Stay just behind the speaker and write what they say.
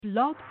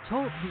Blog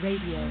Talk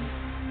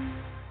Radio.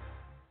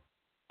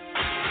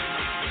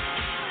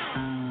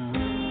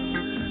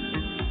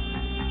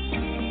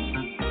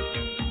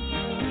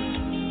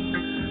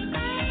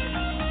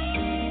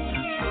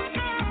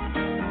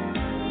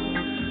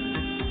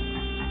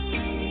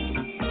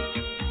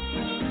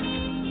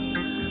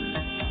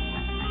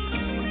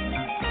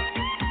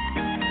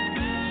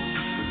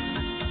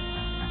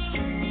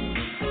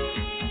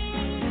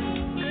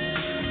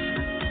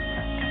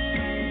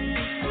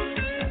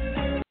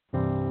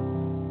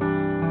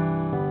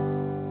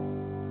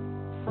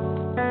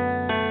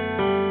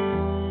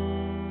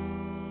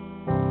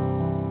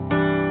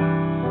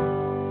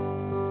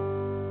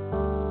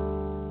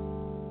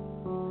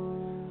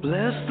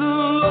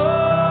 Worship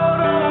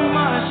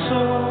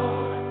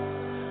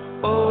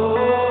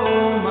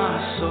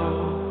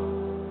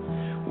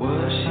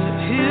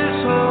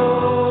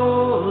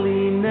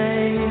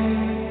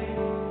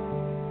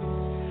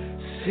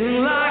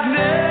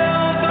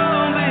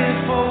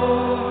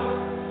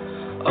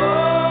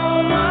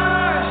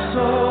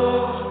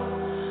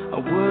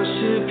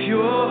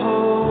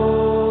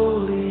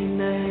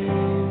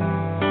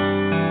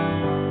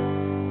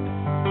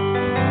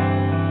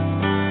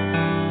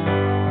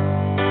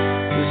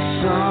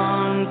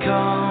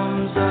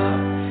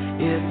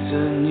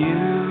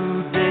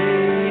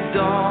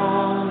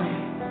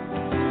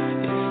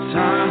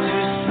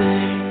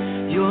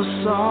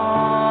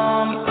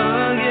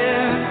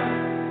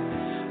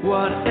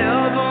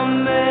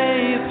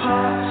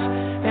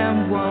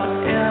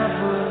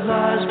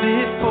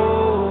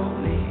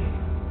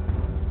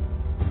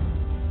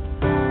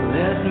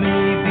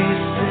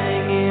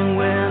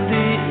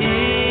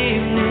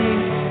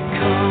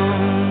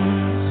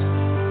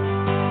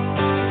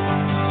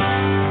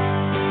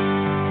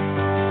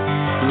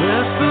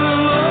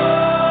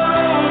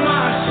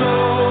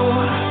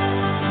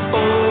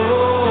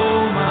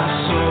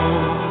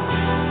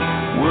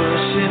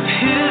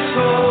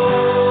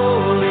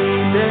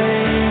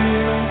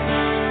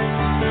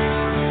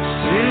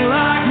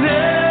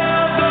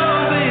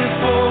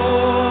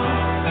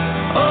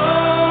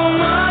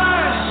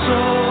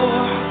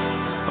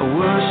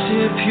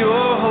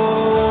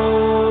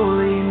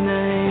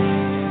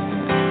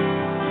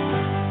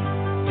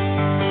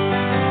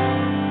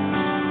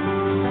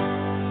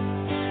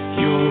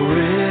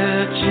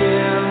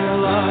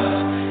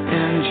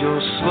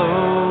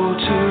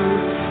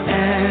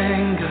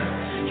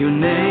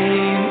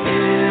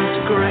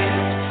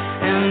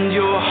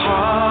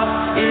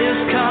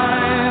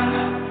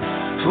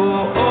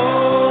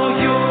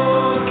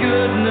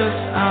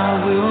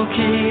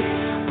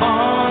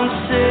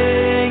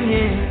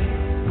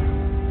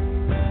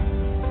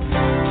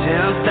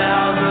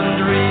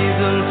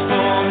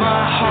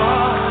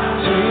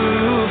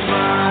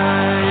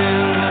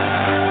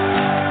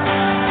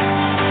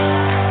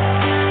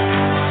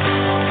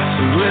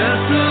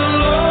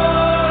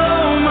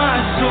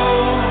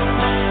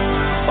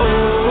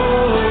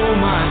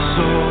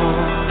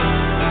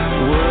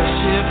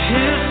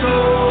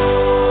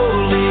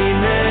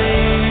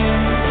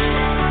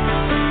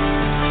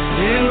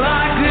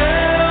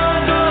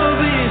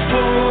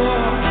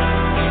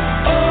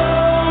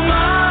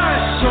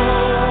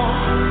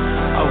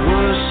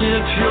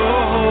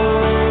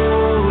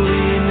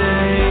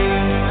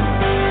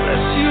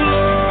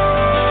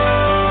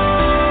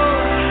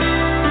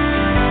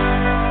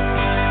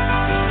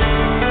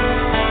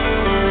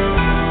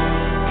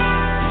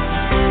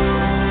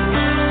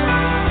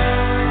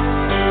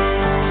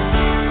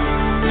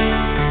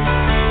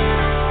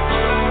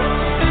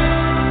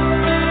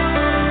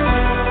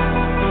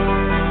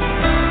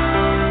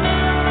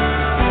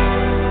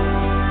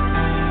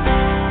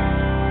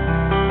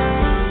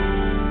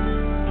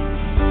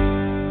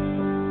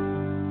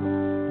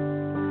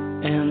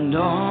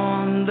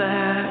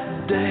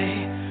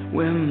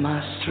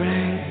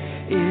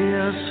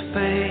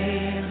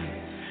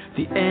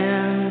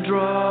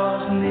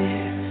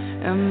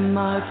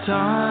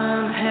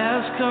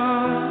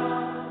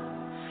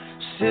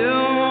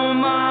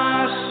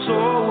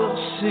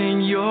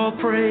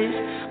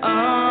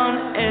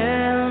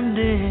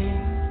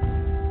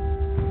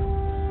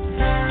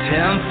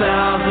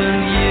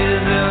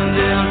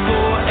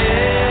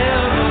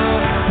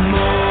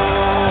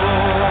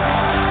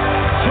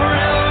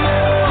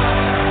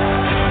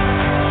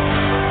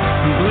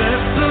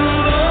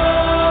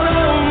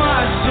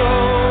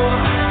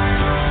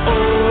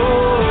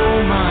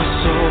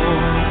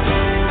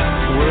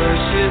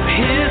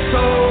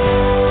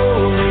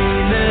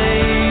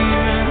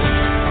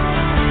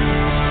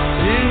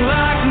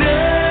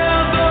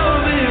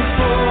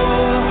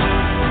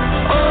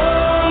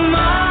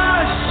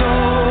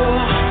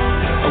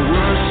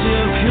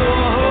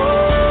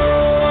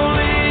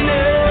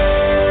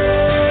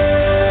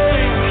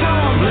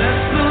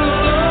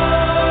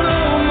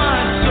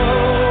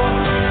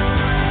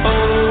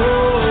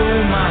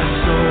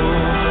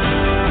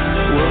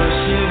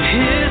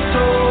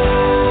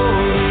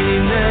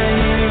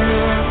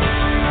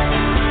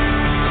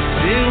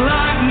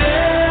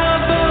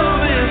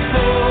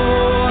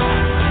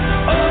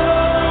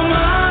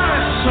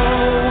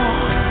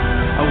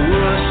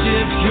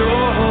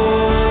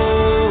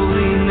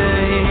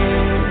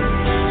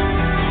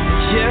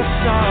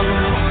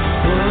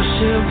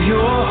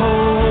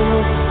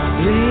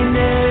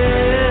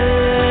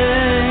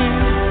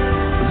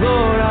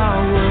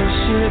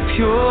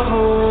your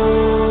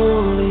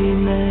holy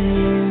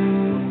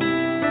name.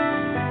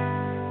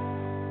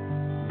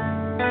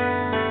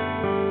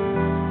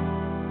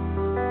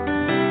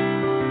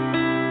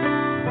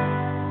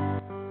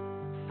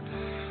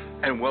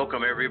 And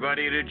welcome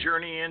everybody to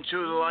Journey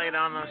into the Light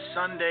on a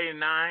Sunday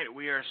night.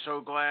 We are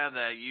so glad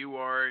that you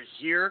are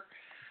here,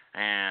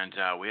 and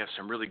we have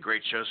some really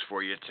great shows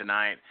for you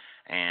tonight.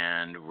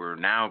 And we're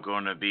now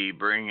going to be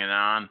bringing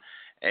on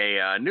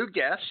a new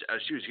guest.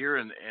 She was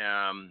here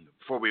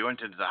before we went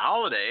into the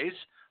holidays,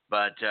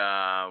 but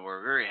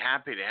we're very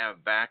happy to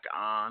have back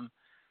on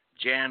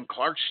Jane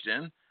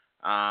Clarkston.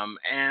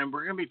 And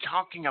we're going to be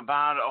talking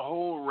about a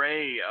whole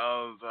array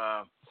of,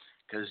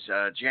 because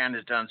Jan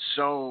has done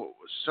so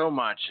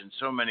much in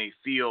so many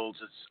fields.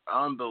 It's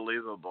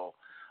unbelievable.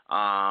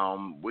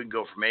 We can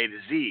go from A to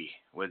Z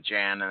with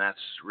Jan, and that's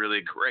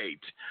really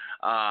great.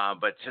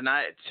 But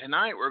tonight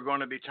we're going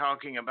to be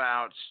talking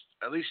about,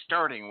 at least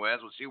starting with,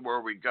 we'll see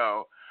where we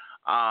go,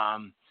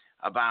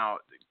 about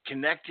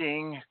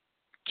connecting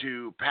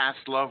to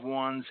past loved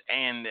ones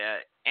and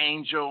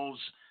angels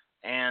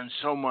and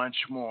so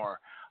much more.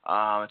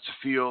 It's a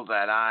field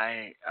that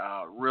I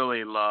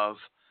really love.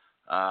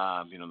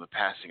 The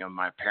passing of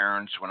my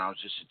parents when I was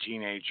just a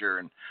teenager,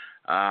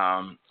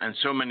 and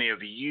so many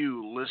of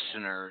you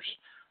listeners,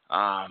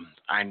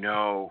 I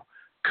know,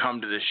 come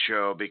to this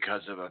show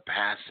because of a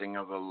passing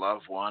of a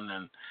loved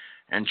one,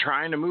 and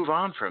trying to move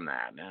on from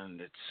that,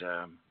 and it's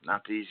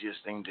not the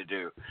easiest thing to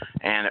do.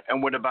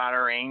 And what about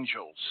our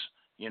angels?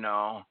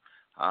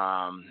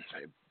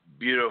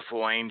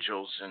 Beautiful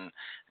angels, and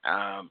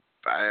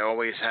I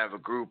always have a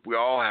group. We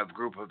all have a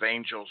group of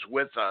angels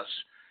with us.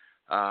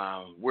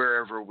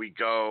 Wherever we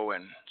go,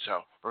 and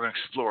so we're going to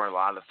explore a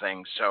lot of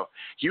things. So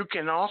you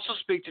can also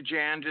speak to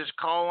Jan. Just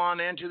call on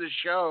into the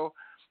show,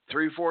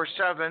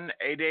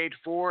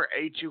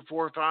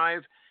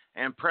 347-884-8245,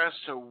 and press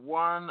a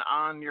 1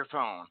 on your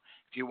phone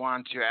if you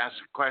want to ask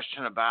a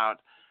question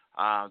about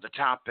the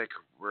topic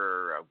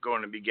we're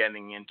going to be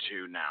getting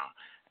into now.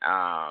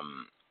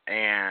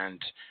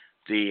 And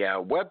the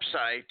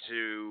website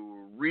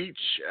to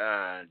reach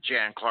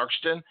Jan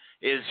Clarkston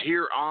is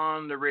here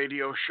on the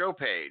radio show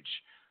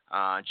page,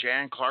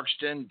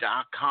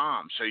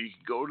 JanClarkston.com. So you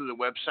can go to the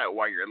website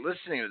while you're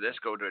listening to this,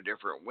 go to a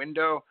different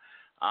window,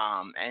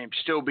 and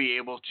still be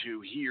able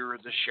to hear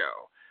the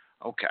show.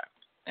 Okay.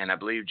 And I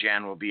believe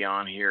Jan will be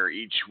on here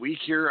each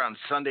week here on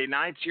Sunday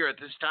nights here at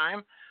this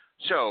time.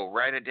 So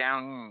write it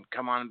down,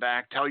 come on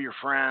back, tell your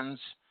friends.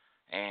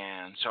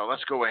 And so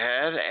let's go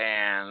ahead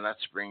and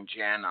let's bring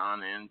Jan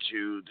on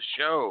into the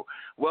show.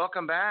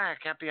 Welcome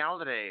back. Happy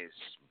holidays.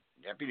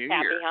 Happy New Year.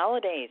 Happy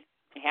holidays.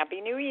 Happy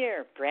New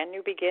Year. Brand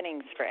new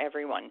beginnings for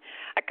everyone.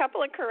 A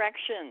couple of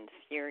corrections.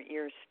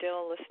 You're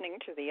still listening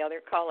to the other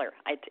caller.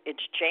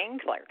 It's Jane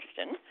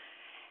Clarkston.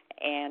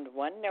 And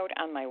one note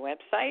on my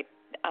website,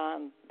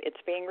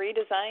 it's being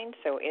redesigned,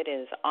 so it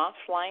is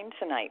offline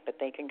tonight, but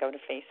they can go to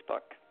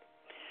Facebook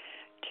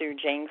to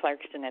Jane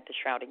Clarkston at the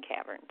Shrouded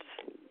Caverns.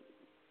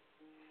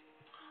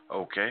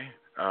 Okay.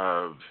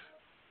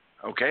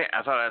 Okay.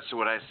 I thought that's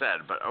what I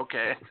said, but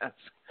okay. That's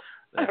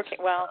okay.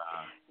 Well,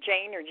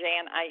 Jane or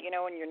Jan,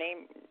 when your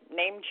name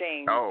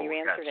Jane, you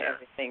answered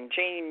everything.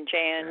 Jane,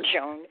 Jan,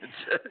 Joan.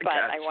 But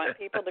gotcha. I want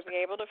people to be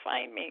able to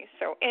find me.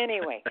 So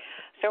anyway,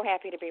 so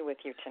happy to be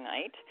with you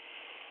tonight.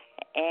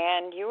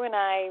 And you and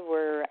I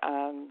were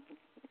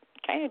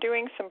kind of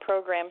doing some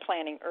program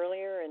planning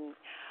earlier, and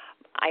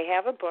I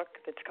have a book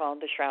that's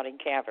called The Shrouded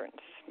Caverns.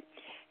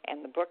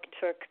 And the book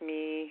took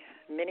me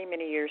many,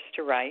 many years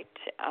to write.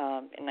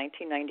 In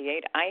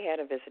 1998, I had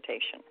a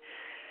visitation.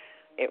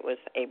 It was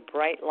A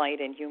Bright Light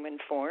in Human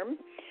Form,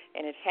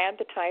 and it had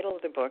the title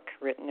of the book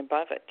written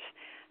above it.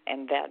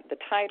 And that the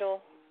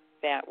title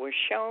that was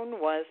shown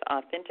was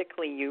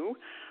Authentically You.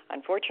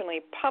 Unfortunately,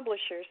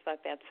 publishers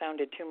thought that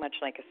sounded too much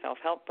like a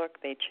self-help book.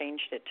 They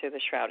changed it to The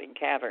Shrouded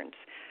Caverns.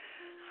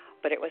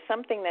 But it was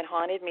something that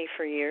haunted me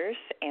for years,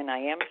 and I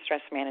am a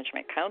stress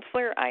management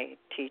counselor. I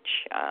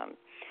teach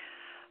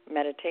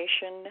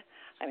meditation.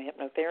 I'm a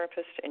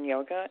hypnotherapist and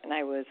yoga, and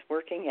I was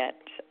working at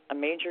a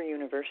major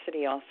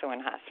university, also in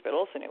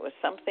hospitals, and it was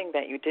something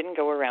that you didn't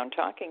go around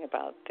talking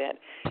about, that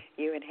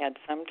you had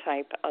some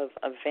type of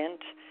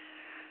event,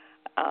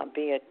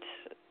 be it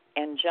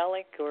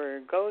angelic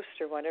or ghost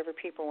or whatever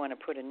people want to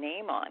put a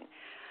name on.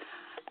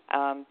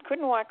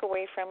 Couldn't walk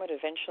away from it,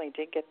 eventually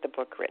did get the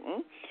book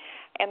written.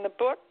 And the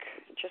book,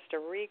 just a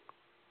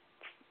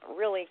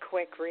really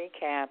quick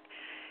recap,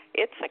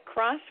 it's a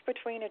cross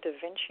between a Da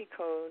Vinci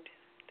Code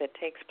that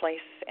takes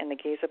place in the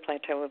Giza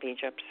Plateau of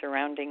Egypt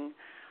surrounding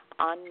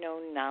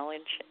unknown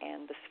knowledge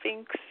and the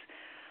Sphinx.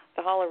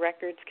 The Hall of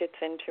Records gets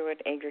into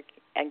it,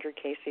 Edgar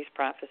Cayce's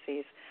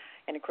prophecies,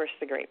 and, of course,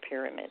 the Great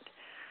Pyramid.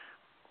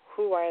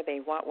 Who are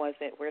they? What was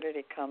it? Where did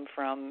it come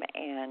from?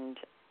 And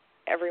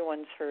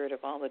everyone's heard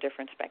of all the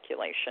different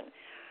speculation.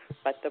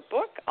 But the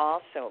book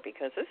also,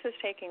 because this is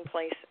taking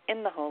place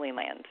in the Holy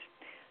Land,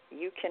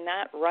 you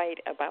cannot write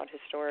about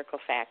historical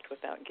fact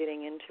without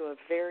getting into a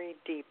very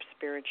deep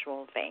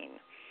spiritual vein.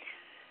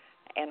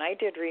 And I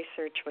did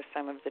research with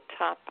some of the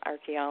top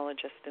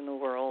archaeologists in the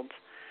world.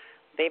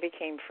 They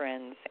became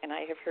friends, and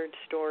I have heard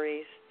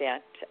stories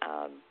that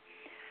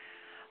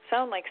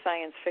sound like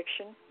science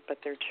fiction, but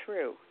they're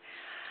true.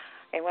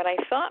 And what I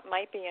thought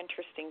might be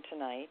interesting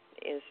tonight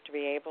is to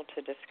be able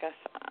to discuss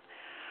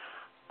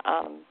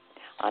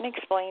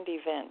unexplained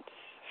events,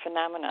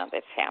 phenomena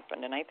that's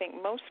happened. And I think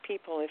most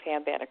people have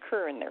had that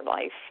occur in their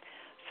life.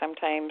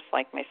 Sometimes,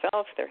 like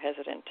myself, they're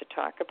hesitant to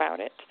talk about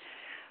it,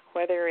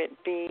 whether it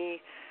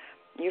be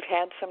you've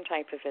had some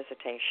type of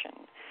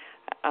visitation,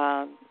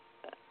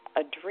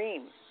 a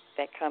dream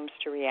that comes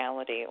to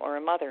reality, or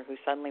a mother who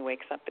suddenly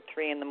wakes up at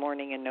 3 a.m.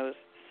 and knows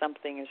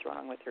something is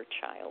wrong with her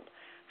child.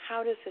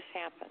 How does this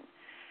happen?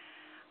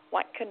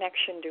 What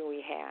connection do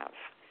we have?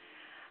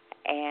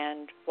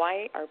 And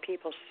why are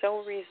people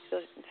so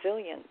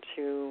resilient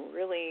to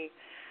really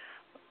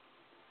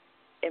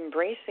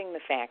embracing the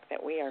fact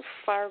that we are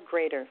far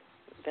greater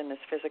than this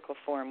physical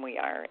form we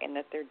are, and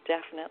that there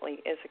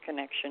definitely is a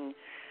connection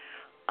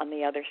on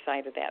the other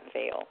side of that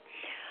veil?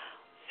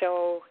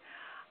 So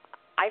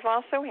I've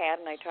also had,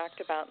 and I talked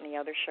about in the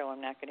other show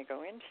I'm not going to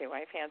go into,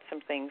 I've had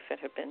some things that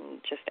have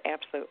been just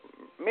absolute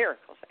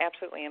miracles,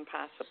 absolutely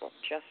impossible,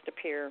 just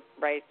appear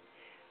right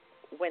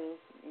when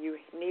you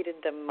needed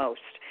them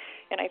most.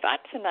 And I thought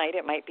tonight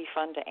it might be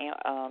fun to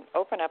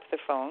open up the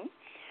phone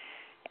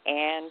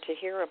and to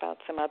hear about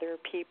some other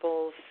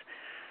people's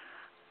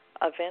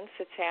events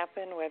that's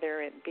happened,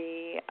 whether it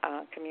be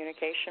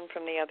communication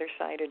from the other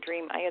side, a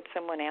dream. I had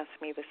someone ask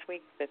me this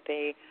week that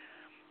they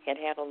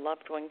had a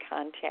loved one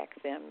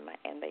contact them,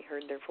 and they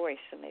heard their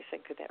voice, and they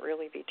said, could that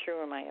really be true,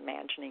 or am I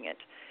imagining it?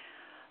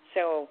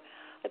 So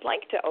I'd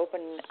like to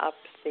open up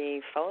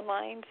the phone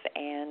lines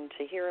and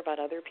to hear about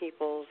other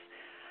people's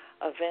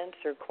events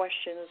or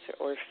questions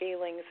or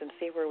feelings and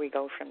see where we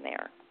go from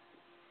there.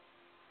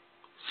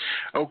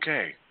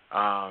 Okay.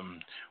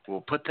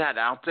 We'll put that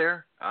out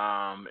there,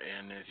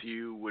 and if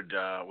you would,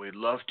 we'd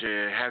love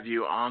to have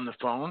you on the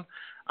phone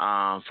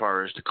as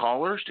far as the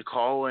callers to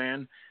call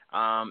in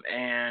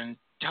and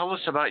tell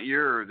us about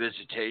your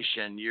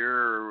visitation,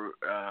 your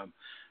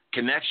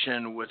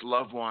connection with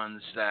loved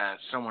ones, that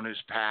someone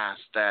who's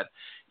passed, that,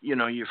 you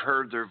know, you've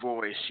heard their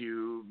voice,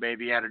 you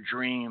maybe had a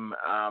dream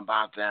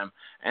about them,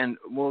 and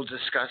we'll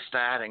discuss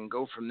that and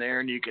go from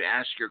there, and you can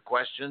ask your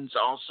questions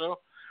also.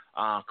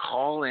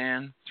 Call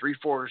in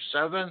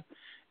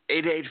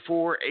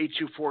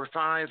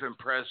 347-884-8245 and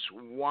press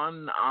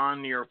 1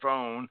 on your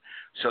phone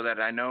so that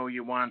I know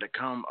you wanted to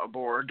come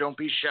aboard. Don't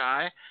be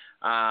shy.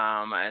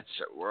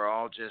 We're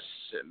all just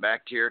sitting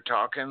back here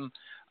talking,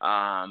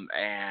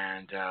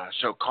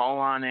 so call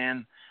on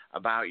in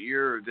about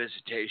your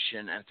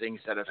visitation and things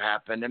that have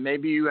happened, and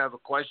maybe you have a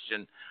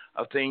question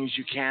of things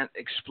you can't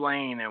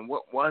explain, and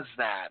what was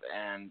that,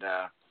 and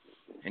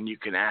you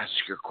can ask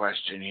your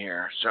question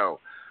here.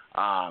 So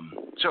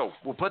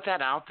we'll put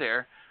that out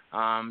there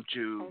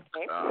to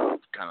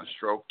kind of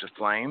stroke the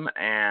flame,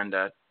 and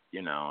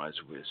you know, as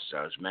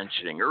I was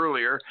mentioning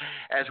earlier,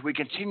 as we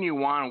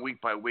continue on week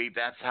by week,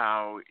 that's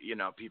how, you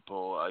know,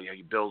 people,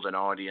 you build an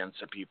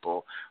audience of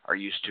people are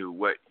used to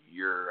what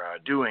you're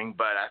doing.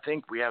 But I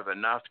think we have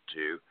enough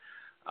to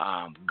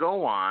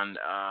go on,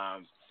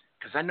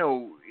 because I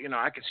know, you know,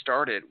 I could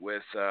start it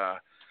with,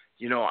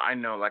 you know, I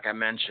know, like I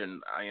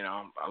mentioned, you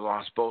know, I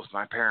lost both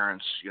my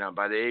parents. You know,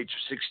 by the age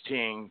of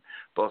 16,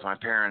 both my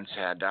parents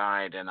had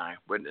died, and I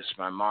witnessed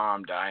my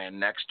mom dying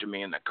next to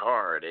me in the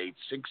car at age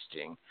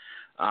 16.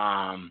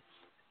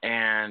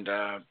 And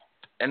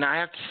I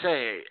have to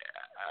say,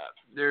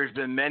 there's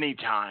been many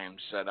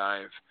times that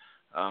I've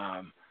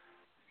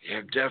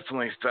have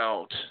definitely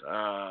felt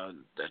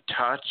the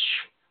touch,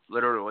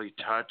 literally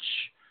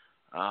touch,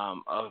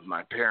 of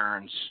my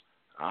parents.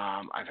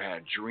 I've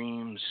had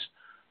dreams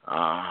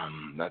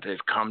that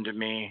they've come to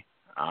me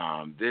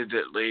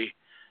vividly,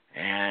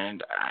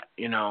 and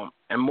you know,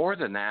 and more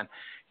than that,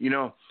 you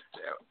know,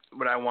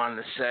 what I wanted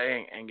to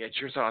say and get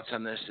your thoughts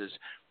on this is,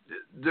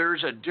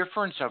 there's a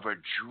difference of a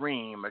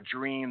dream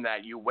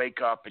that you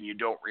wake up and you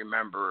don't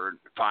remember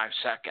 5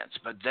 seconds,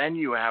 but then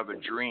you have a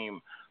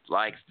dream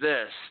like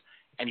this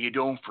and you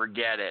don't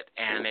forget it,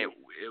 and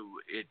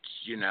it's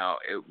you know,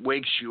 it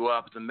wakes you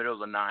up in the middle of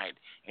the night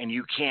and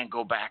you can't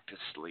go back to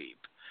sleep.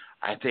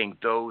 I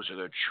think those are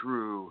the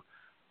true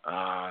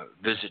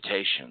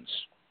visitations.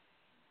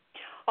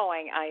 Oh,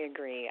 I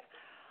agree.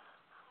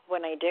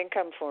 When I did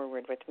come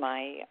forward with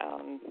my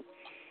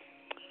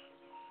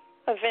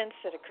events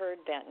that occurred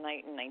that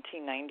night in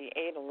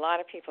 1998, a lot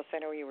of people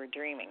said, oh, you were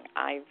dreaming.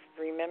 I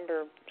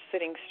remember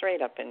sitting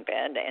straight up in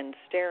bed and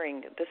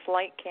staring. This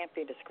light can't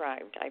be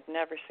described. I've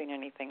never seen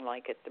anything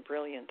like it, the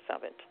brilliance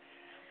of it.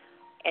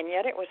 And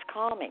yet it was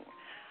calming.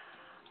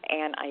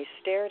 And I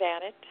stared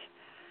at it,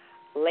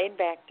 laid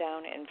back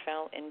down, and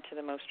fell into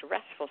the most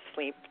restful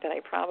sleep that I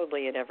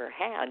probably had ever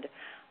had.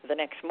 The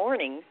next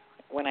morning,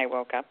 when I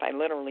woke up, I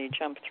literally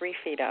jumped 3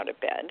 feet out of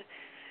bed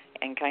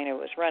and kind of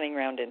was running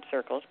around in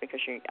circles because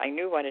I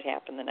knew what had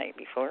happened the night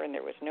before, and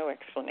there was no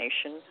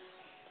explanation.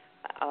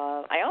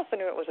 I also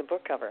knew it was a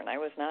book cover, and I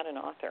was not an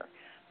author.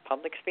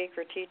 public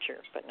speaker,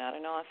 teacher, but not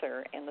an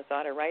author, and the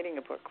thought of writing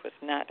a book was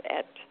not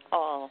at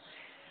all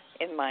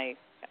in my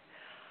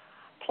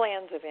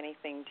plans of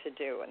anything to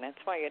do, and that's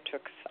why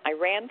I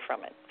ran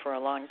from it for a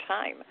long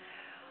time.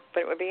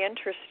 But it would be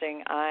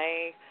interesting.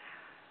 I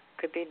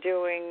could be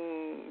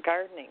doing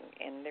gardening,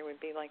 and there would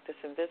be like this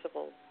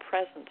invisible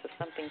presence of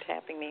something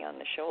tapping me on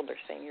the shoulder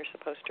saying, you're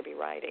supposed to be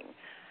writing.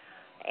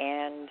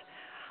 And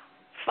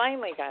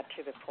finally got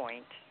to the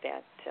point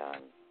that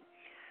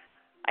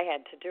I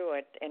had to do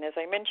it. And as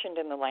I mentioned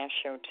in the last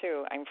show,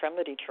 too, I'm from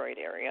the Detroit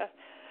area,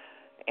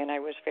 and I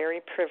was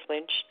very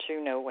privileged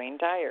to know Wayne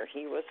Dyer.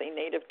 He was a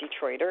native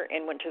Detroiter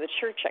and went to the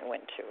church I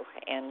went to.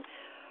 And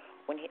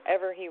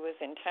whenever he was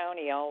in town,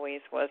 he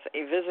always was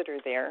a visitor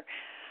there.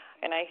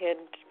 And I had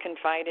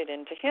confided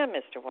into him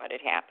as to what had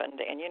happened.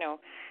 And,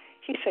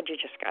 he said, you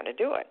just got to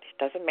do it. It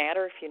doesn't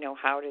matter if you know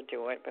how to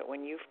do it, but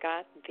when you've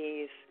got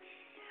these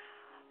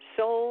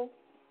soul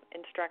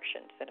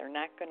instructions that are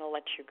not going to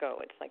let you go,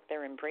 it's like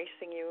they're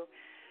embracing you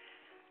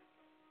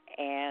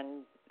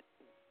and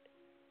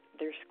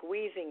they're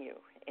squeezing you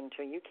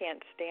until you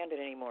can't stand it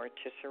anymore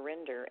to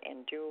surrender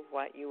and do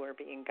what you are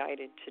being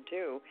guided to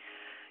do.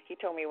 He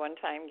told me one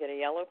time, get a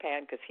yellow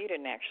pad, because he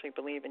didn't actually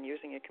believe in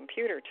using a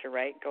computer to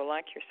write. Go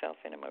lock yourself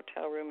in a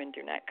motel room and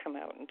do not come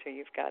out until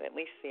you've got at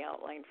least the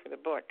outline for the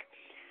book.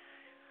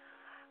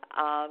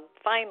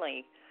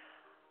 Finally,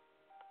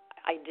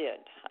 I did.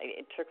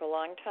 It took a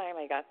long time.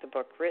 I got the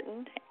book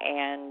written,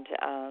 and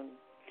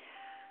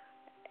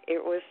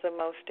it was the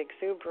most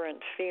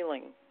exuberant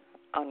feeling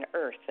on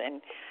earth.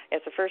 And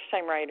as a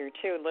first-time writer,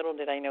 too, little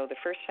did I know, the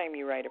first time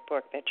you write a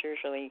book, that's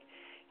usually,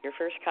 your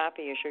first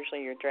copy is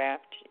usually your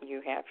draft.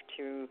 You have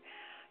to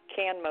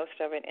can most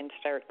of it and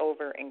start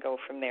over and go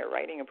from there.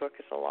 Writing a book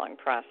is a long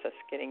process,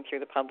 getting through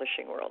the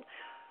publishing world.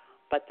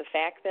 But the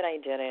fact that I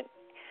did it,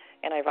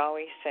 and I've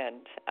always said,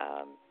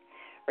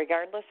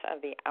 regardless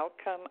of the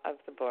outcome of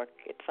the book,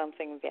 it's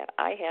something that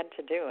I had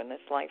to do in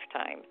this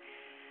lifetime.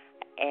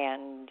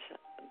 And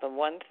the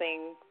one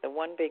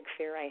big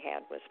fear I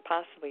had was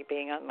possibly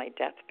being on my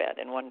deathbed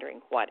and wondering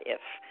what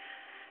if.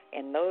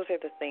 And those are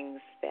the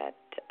things that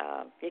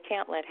you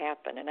can't let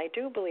happen. And I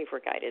do believe we're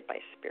guided by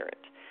spirit.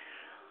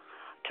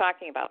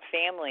 Talking about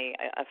family,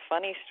 a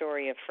funny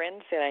story of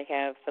friends that I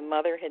have, the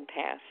mother had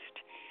passed,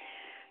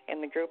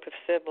 and the group of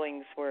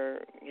siblings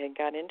had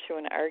got into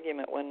an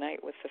argument one night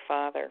with the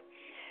father.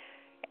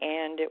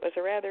 And it was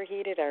a rather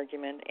heated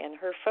argument, and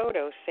her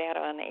photo sat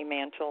on a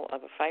mantle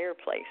of a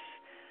fireplace.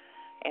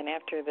 And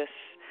after this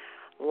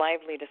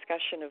lively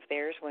discussion of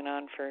theirs went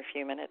on for a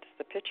few minutes,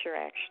 the picture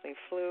actually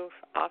flew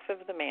off of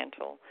the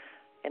mantle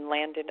and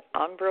landed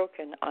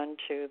unbroken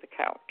onto the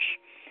couch.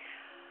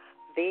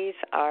 These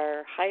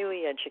are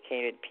highly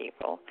educated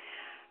people.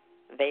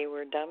 They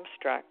were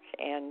dumbstruck,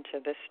 and to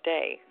this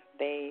day,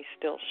 they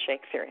still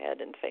shake their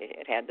head and say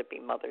it had to be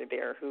Mother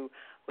there, who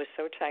was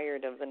so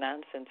tired of the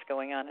nonsense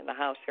going on in the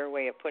house. Her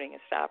way of putting a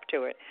stop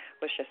to it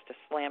was just to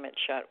slam it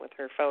shut with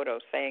her photo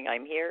saying,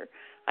 I'm here,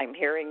 I'm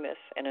hearing this,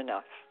 and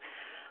enough.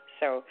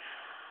 So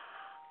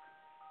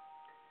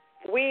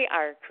we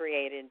are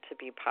created to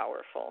be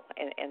powerful,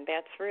 and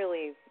that's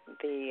really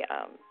the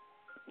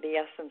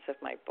essence of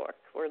my book.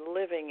 We're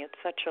living at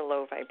such a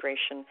low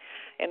vibration,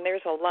 and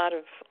there's a lot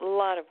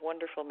of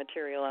wonderful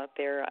material out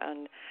there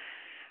on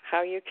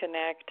how you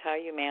connect, how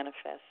you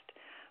manifest.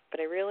 But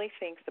I really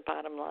think the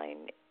bottom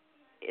line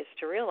is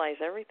to realize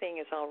everything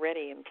is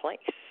already in place.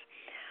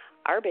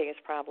 Our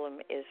biggest problem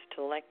is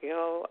to let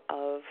go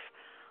of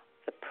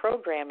the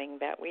programming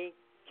that we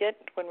get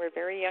when we're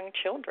very young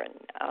children.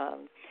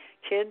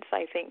 Kids,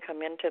 I think,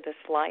 come into this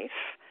life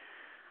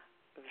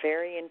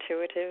very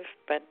intuitive,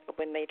 but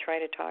when they try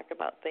to talk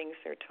about things,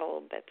 they're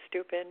told that's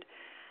stupid.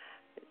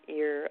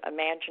 You're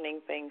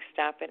imagining things,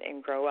 stop it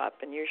and grow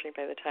up. And usually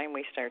by the time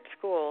we start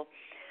school,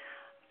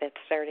 that's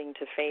starting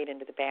to fade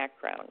into the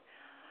background.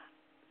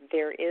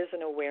 There is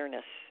an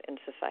awareness in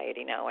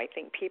society now. I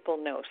think people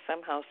know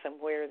somehow,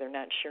 somewhere, they're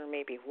not sure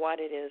maybe what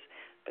it is,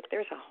 but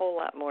there's a whole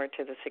lot more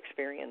to this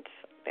experience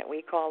that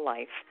we call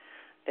life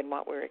than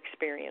what we're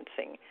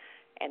experiencing.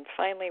 And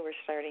finally, we're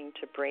starting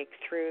to break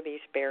through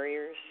these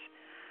barriers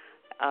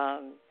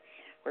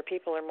where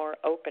people are more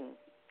open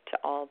to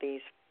all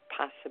these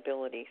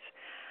possibilities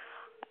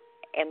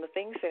and the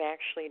things that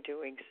actually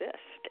do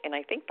exist. And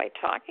I think by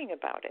talking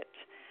about it,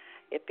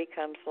 it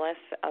becomes less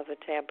of a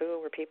taboo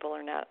where people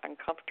are not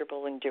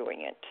uncomfortable in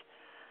doing it.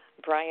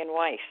 Brian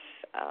Weiss,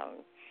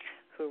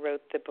 who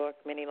wrote the book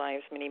Many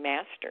Lives, Many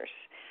Masters,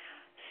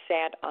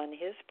 sat on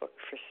his book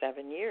for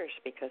 7 years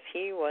because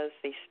he was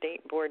the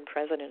state board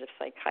president of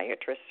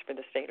psychiatrists for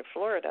the state of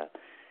Florida,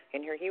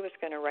 and here he was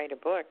going to write a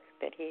book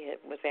that he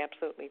was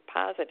absolutely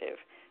positive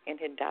and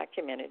had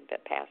documented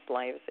that past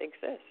lives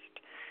exist.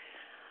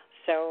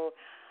 So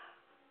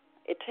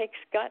it takes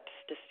guts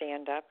to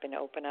stand up and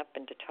open up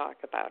and to talk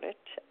about it.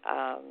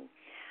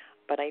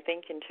 But I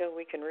think until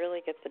we can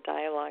really get the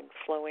dialogue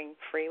flowing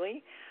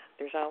freely,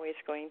 there's always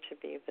going to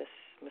be this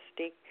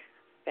mystique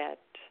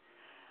that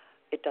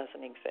it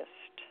doesn't exist.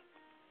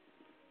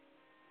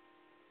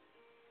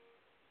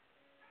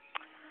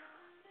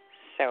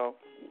 So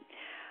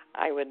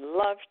I would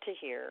love to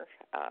hear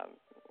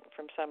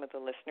from some of the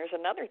listeners.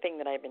 Another thing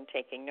that I've been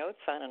taking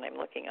notes on, and I'm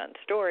looking on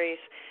stories,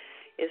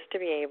 is to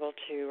be able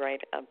to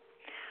write a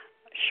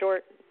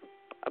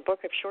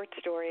book of short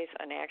stories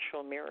on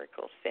actual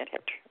miracles that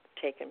have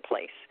taken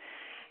place.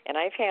 And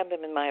I've had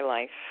them in my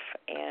life,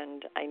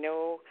 and I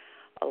know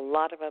a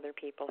lot of other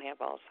people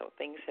have also.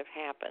 Things have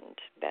happened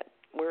that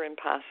were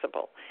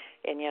impossible,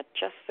 and yet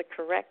just the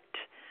correct,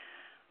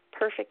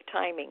 perfect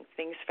timing,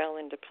 things fell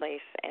into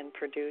place and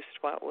produced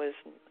what was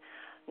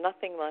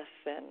nothing less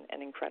than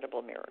an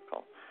incredible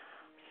miracle.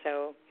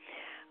 So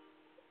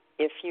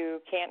if you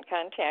can't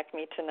contact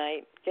me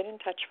tonight, get in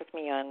touch with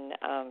me on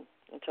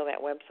until that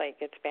website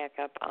gets back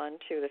up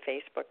onto the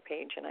Facebook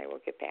page, and I will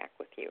get back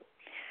with you.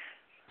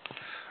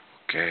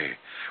 Okay.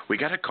 We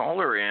got a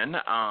caller in,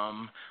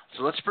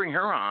 so let's bring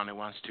her on who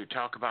wants to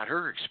talk about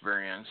her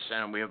experience,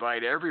 and we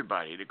invite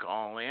everybody to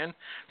call in,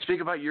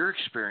 speak about your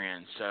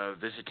experience of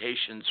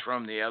visitations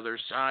from the other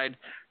side.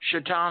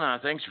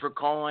 Shatana, thanks for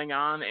calling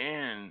on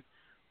in.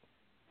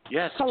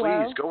 Yes,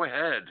 Hello. Please, go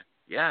ahead.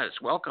 Yes,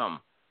 welcome.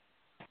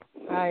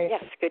 Hi.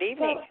 Yes, good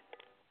evening.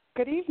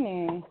 Good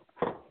evening.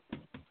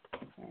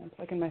 I'm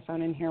plugging my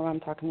phone in here while I'm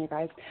talking to you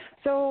guys.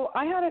 So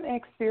I had an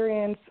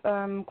experience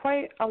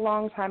quite a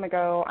long time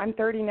ago. I'm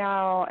 30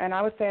 now, and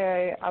I would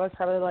say I was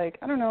probably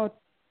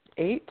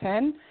 8,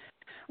 10,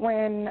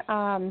 when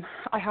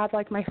I had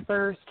my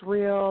first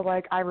real,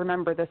 I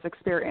remember this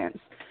experience.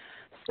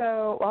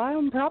 So, well,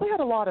 I probably had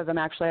a lot of them,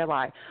 actually. I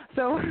lie.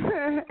 So,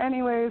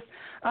 anyways,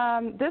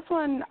 this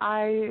one,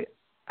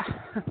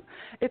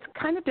 it's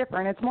kind of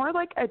different. It's more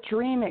like a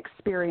dream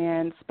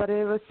experience, but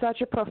it was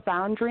such a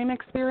profound dream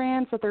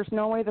experience that there's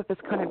no way that this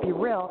couldn't be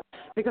real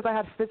because I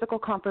had physical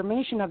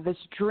confirmation of this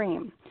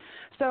dream.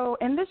 So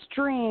in this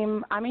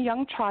dream, I'm a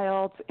young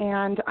child,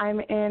 and I'm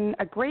in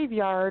a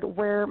graveyard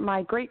where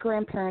my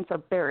great-grandparents are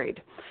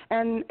buried.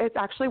 And it's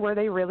actually where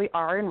they really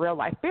are in real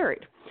life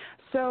buried.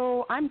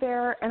 So I'm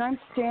there, and I'm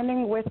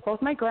standing with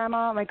both my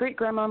grandma, my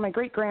great-grandma, my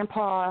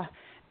great-grandpa,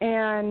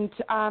 and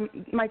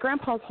my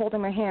grandpa's holding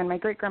my hand. My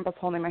great-grandpa's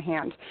holding my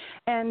hand.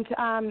 And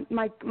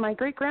my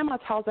great-grandma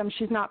tells them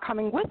she's not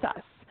coming with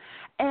us.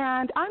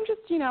 And I'm just,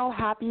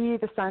 happy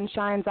the sun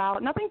shines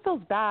out. Nothing feels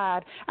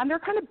bad. And they're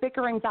kind of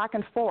bickering back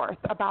and forth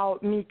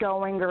about me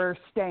going or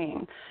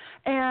staying.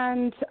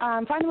 And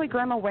finally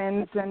Grandma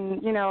wins,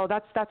 and,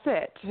 that's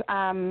it.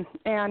 And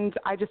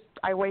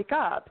I wake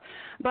up.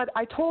 But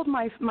I told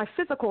my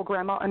physical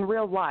grandma in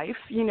real life,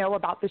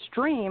 about this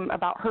dream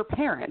about her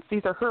parents.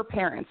 These are her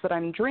parents that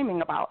I'm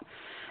dreaming about.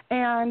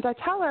 And I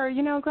tell her,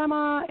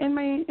 Grandma, in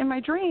my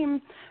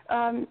dream,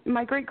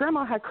 my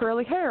great-grandma had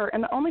curly hair,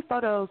 and the only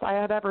photos I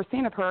had ever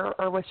seen of her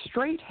are with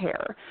straight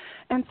hair.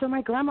 And so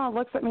my grandma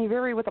looks at me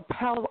with a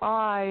pale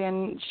eye,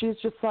 and she's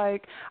just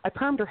like, I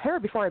permed her hair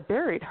before I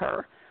buried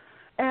her.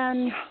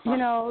 And,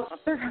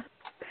 there's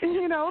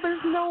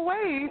no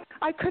way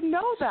I could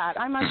know that.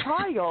 I'm a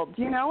child,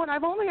 and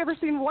I've only ever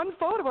seen one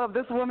photo of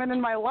this woman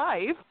in my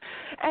life.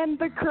 And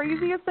the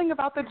craziest thing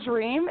about the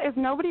dream is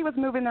nobody was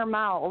moving their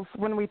mouths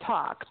when we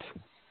talked.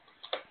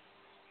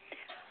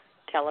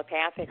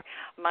 Telepathic.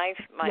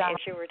 Yeah. As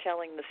you were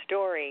telling the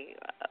story,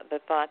 the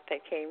thought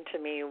that came to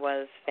me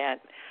was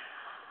that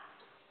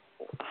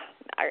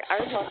our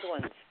loved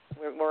ones,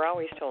 we're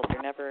always told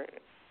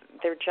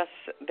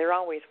they're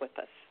always with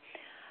us.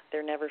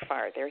 They're never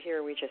far. They're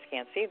here. We just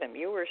can't see them.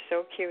 You were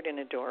so cute and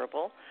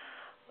adorable.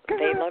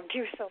 They loved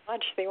you so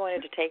much. They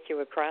wanted to take you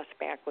across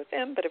back with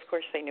them, but of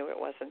course they knew it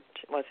wasn't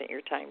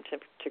your time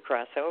to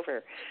cross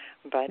over.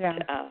 But yeah.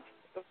 It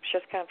was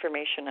just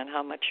confirmation on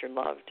how much you're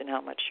loved and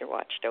how much you're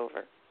watched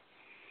over.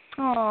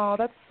 Oh,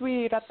 that's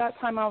sweet. At that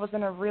time, I was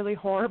in a really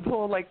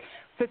horrible,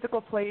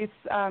 physical place.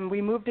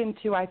 We moved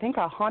into, I think,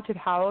 a haunted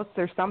house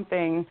or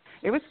something.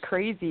 It was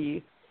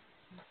crazy.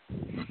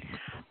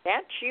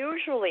 That's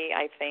usually,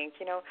 I think,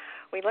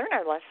 we learn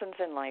our lessons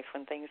in life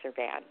when things are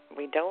bad.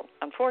 We don't,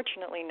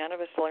 unfortunately, none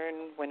of us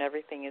learn when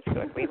everything is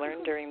good. We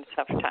learn during the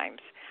tough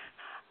times.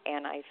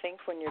 And I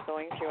think when you're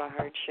going through a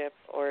hardship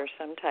or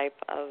some type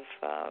of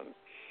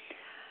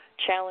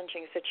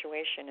challenging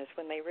situation is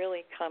when they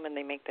really come and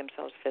they make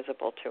themselves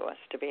visible to us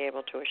to be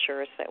able to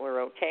assure us that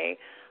we're okay,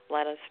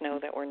 let us know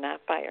that we're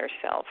not by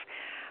ourselves.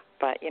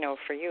 But,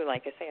 for you,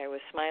 like I say, I was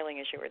smiling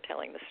as you were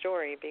telling the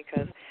story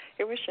because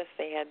it was just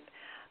they had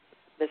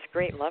this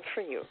great love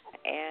for you,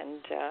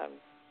 and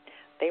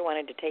they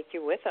wanted to take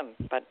you with them,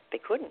 but they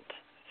couldn't.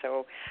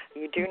 So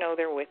you do know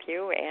they're with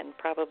you, and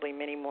probably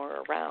many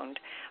more around.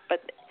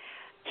 But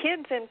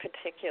kids in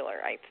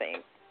particular, I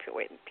think,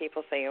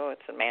 people say, oh,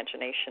 it's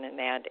imagination and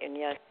that, and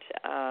yet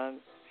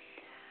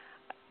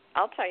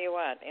I'll tell you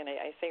what, and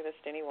I say this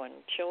to anyone,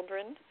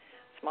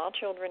 small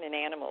children and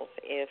animals,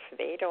 if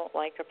they don't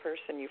like a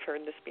person, you've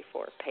heard this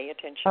before, pay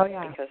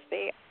attention, because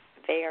they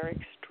are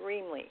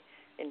extremely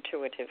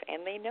intuitive,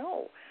 and they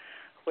know.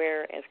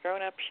 Whereas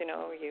grown-ups,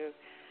 you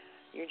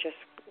just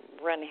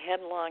run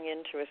headlong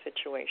into a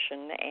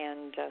situation,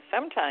 and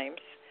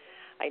sometimes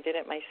I did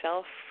it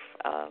myself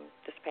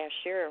this past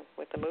year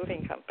with the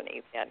moving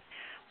company. That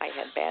I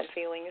had bad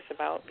feelings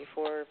about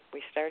before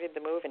we started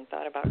the move and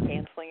thought about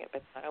canceling it,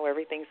 but now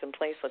everything's in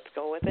place, let's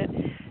go with it,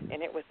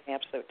 and it was an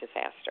absolute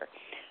disaster.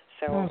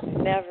 So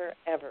never,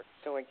 ever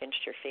go against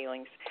your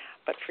feelings.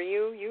 But for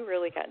you, you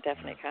really got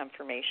definite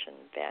confirmation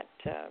that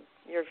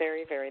you're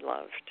very, very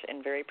loved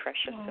and very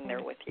precious, and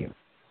they're with you.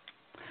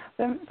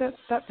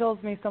 That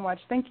fills me so much.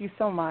 Thank you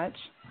so much.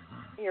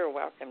 You're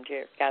welcome,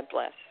 dear. God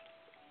bless.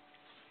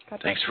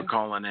 Thanks for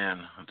calling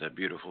in. It's a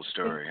beautiful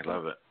story. I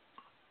love it.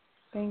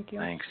 Thank you.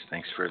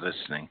 Thanks for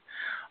listening.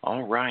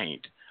 All right.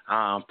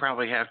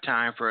 Probably have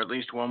time for at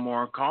least one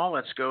more call.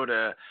 Let's go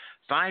to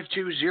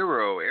 520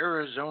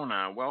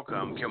 Arizona.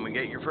 Welcome. Can we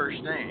get your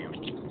first name?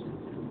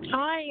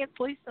 Hi, it's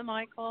Lisa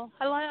Michael.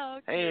 Hello.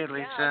 Hey,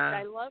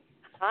 Lisa.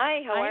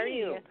 Hi, how are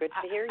you? Good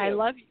to hear you. I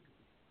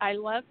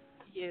love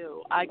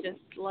you. I just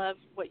love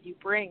what you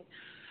bring.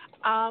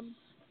 I'm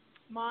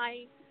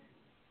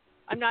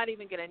not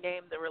even going to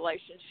name the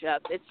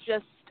relationship. It's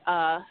just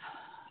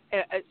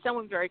it's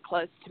someone very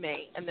close to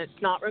me, and it's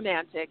not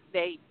romantic.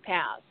 They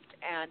passed,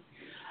 and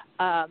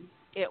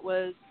it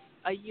was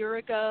a year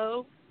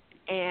ago,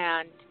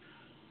 and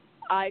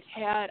I've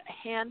had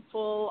a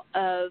handful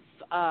of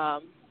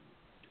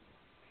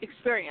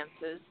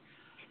experiences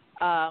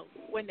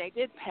when they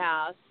did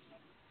pass,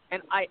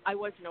 and I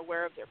wasn't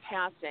aware of their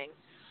passing.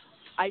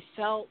 I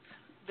felt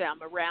them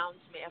around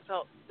me. I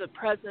felt the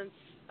presence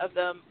of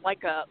them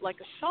like a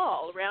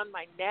shawl around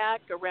my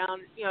neck,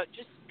 around,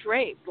 just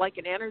draped like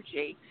an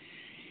energy.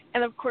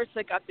 And of course,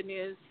 I got the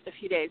news a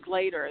few days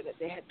later that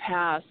they had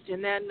passed.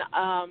 And then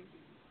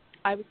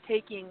I was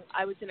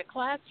in a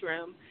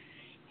classroom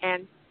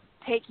and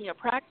taking a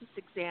practice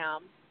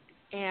exam,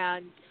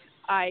 and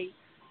I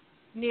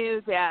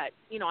knew that,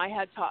 I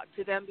had talked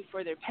to them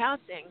before their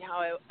passing,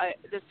 how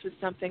this was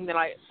something that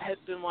I had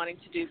been wanting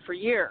to do for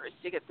years,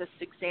 to get this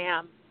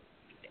exam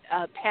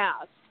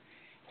passed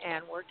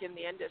and work in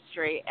the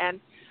industry. And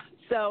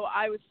so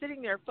I was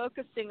sitting there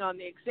focusing on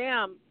the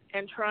exam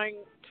and trying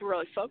to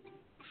really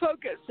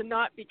focus and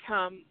not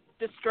become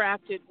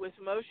distracted with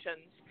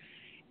emotions.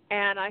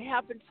 And I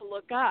happened to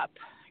look up,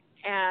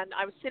 and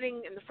I was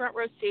sitting in the front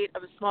row seat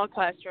of a small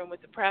classroom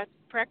with the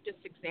practice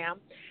exam.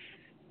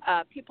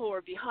 People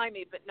were behind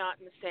me, but not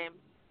in the same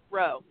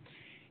row.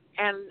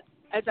 And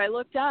as I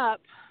looked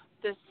up,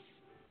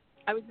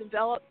 I was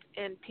enveloped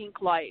in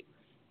pink light.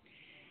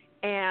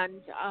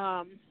 And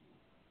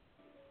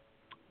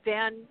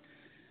then,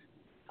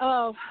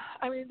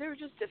 there were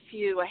just a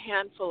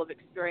handful of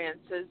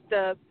experiences.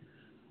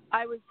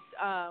 I was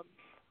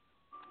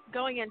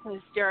going into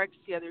hysterics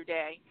the other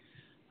day.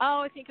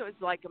 I think it was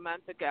like a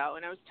month ago,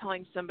 and I was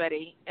telling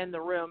somebody in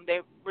the room, they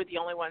were the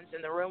only ones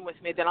in the room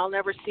with me, that I'll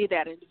never see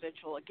that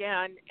individual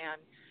again.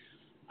 And,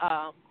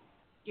 I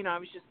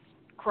was just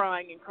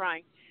crying and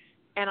crying.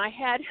 And I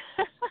had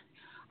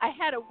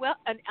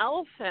an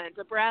elephant,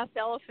 a brass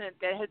elephant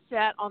that had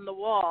sat on the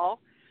wall.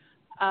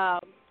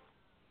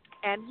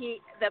 And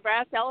the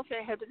brass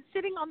elephant had been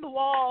sitting on the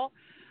wall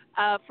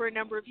for a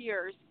number of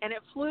years, and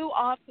it flew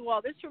off the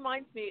wall. This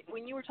reminds me,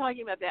 when you were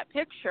talking about that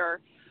picture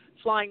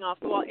flying off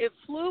the wall, it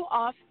flew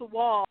off the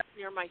wall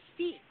near my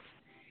feet.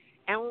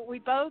 And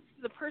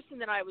the person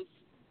that I was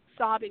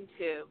sobbing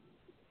to,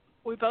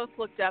 we both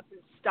looked up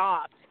and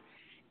stopped.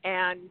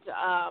 And,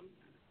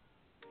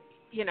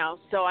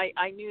 so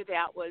I knew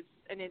that was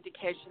an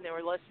indication they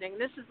were listening.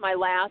 This is my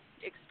last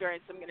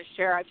experience I'm going to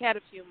share. I've had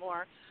a few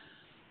more.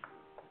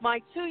 My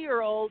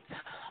 2-year-old,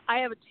 I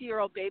have a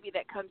 2-year-old baby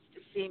that comes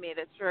to see me.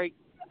 That's very,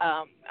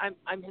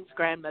 I'm his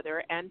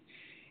grandmother, and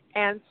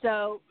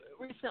so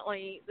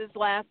recently, this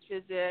last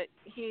visit,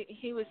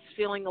 he was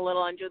feeling a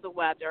little under the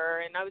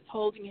weather, and I was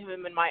holding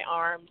him in my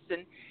arms,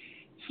 and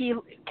he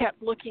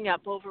kept looking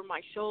up over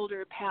my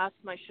shoulder, past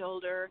my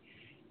shoulder,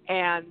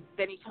 and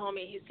then he told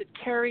me, he said,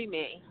 "Carry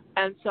me,"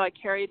 and so I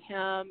carried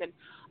him, and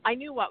I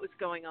knew what was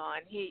going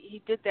on.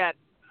 He did that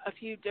a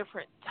few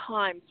different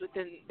times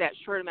within that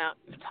short amount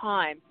of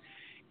time,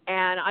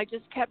 and I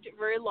just kept it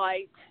very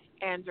light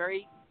and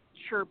very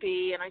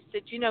chirpy, and I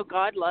said,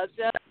 God loves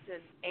us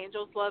and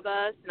angels love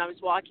us, and I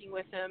was walking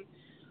with him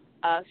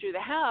through the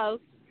house,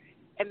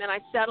 and then I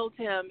settled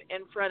him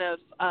in front of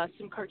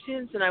some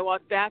cartoons, and I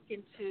walked back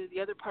into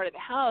the other part of the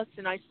house,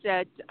 and I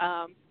said,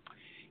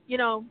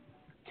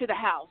 to the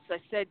house, I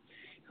said,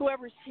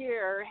 whoever's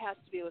here has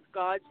to be with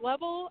God's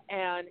level,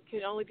 and it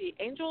can only be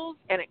angels,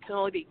 and it can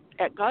only be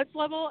at God's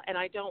level, and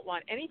I don't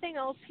want anything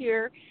else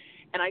here,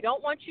 and I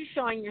don't want you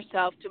showing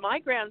yourself to my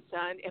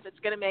grandson if it's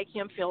going to make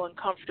him feel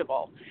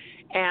uncomfortable.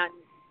 And,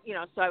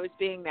 so I was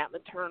being that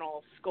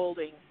maternal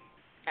scolding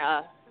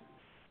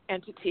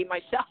entity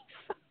myself.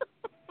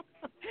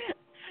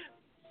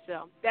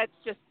 So that's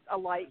just a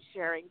light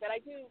sharing. But I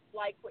do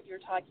like what you're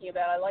talking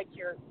about. I like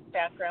your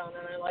background,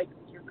 and I like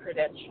your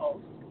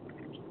credentials.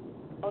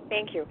 Oh,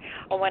 thank you.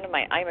 Well,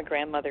 I'm a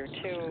grandmother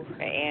too,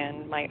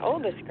 and my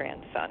oldest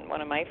grandson,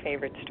 one of my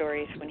favorite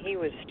stories, when he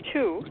was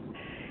 2,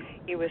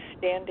 he was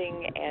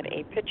standing at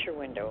a picture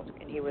window,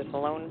 and he was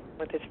alone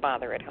with his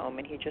father at home,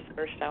 and he just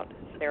burst out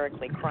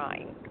hysterically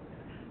crying.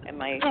 And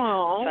my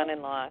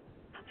son-in-law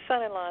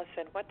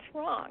said, "What's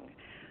wrong?"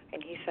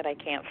 and he said, I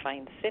can't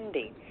find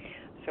Cindy.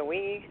 So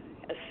we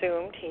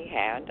assumed he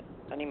had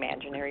an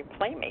imaginary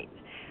playmate.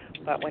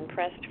 But when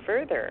pressed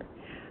further,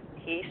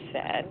 he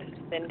said,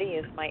 Cindy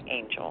is my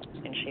angel,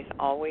 and she's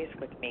always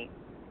with me,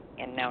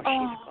 and now she's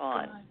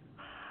gone.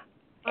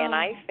 God. And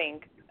I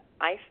think,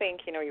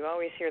 you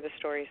always hear the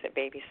stories that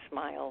babies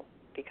smile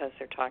because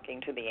they're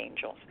talking to the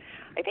angels.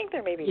 I think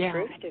there may be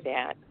truth to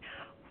that.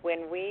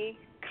 When we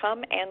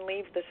come and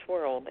leave this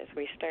world, as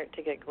we start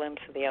to get a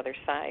glimpse of the other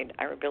side,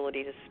 our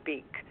ability to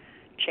speak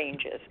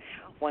changes.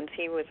 Once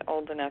he was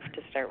old enough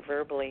to start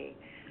verbally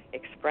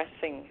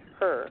expressing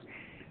her,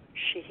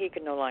 he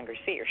could no longer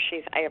see her.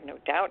 I have no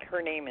doubt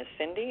her name is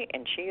Cindy,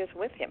 and she is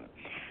with him.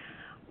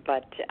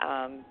 But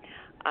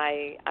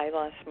I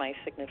lost my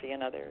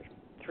significant other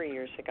 3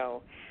 years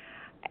ago,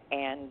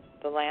 and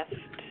the last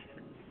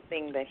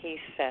thing that he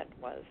said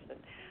was,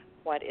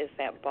 what is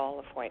that ball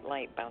of white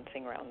light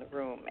bouncing around the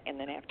room? And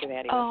then after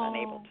that, he was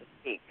unable to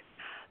speak.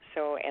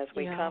 So as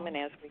we come and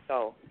as we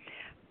go.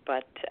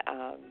 But,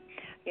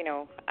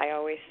 I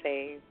always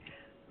say,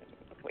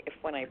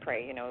 when I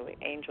pray,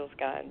 angels,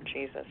 God,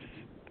 Jesus,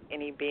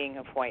 any being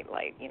of white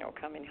light,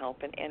 come and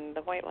help. And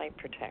the white light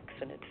protects,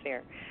 and it's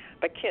there.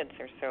 But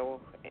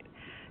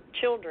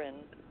children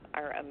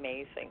are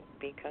amazing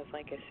because,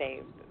 like I say,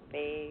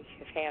 they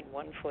have had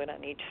one foot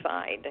on each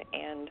side.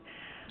 And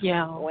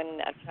when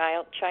a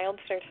child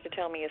starts to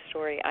tell me a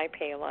story, I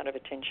pay a lot of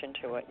attention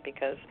to it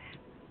because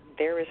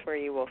there is where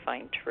you will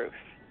find truth.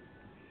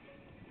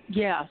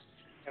 Yes.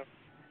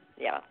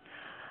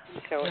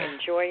 So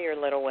enjoy your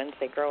little ones.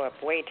 They grow up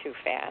way too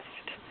fast.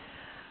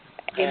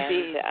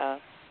 Indeed.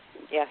 And,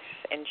 yes,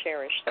 and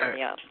cherish them,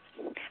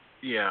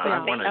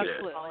 I wanted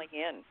to calling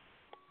in.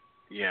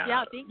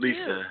 Yeah, thank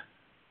Lisa.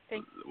 you.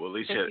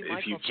 Lisa,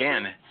 thank you,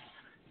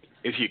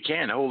 if you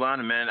can, hold on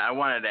a minute. I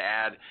wanted to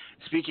add,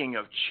 speaking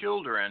of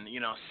children,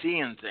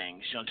 seeing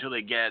things, until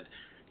they get,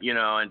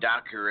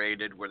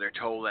 indoctrinated where they're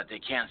told that they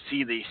can't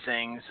see these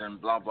things and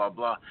blah, blah,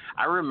 blah.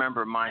 I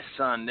remember my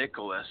son,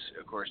 Nicholas,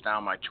 of course,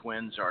 now my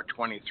twins are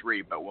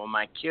 23, but when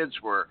my kids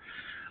were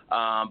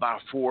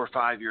about 4 or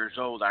 5 years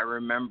old, I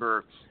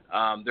remember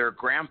their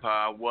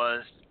grandpa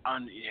was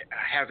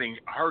having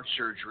heart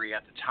surgery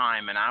at the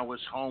time, and I was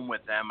home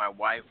with them. My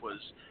wife was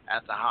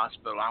at the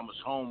hospital. I was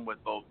home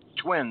with both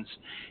twins,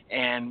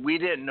 and we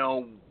didn't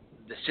know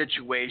the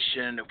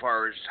situation as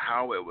far as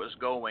how it was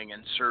going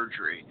in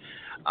surgery.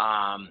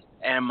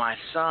 And my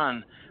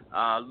son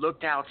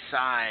looked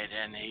outside,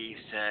 and he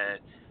said,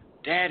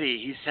 Daddy,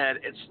 he said,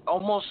 it's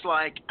almost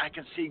like I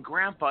can see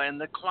Grandpa in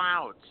the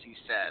clouds, he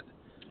said.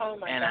 Oh,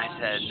 my and gosh. I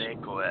said,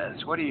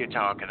 Nicholas, what are you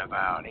talking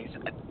about? He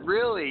said,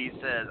 really? He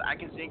says, I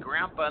can see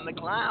Grandpa in the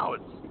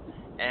clouds.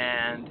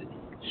 And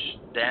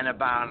then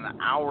about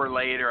an hour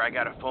later, I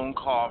got a phone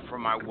call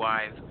from my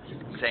wife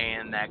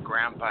saying that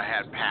Grandpa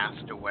had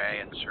passed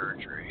away in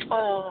surgery.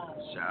 Oh.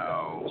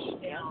 So,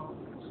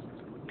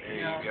 there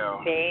you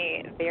go.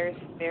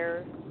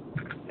 Their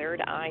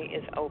third eye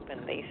is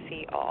open. They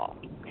see all.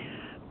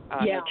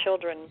 The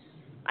children,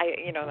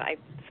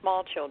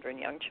 small children,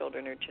 young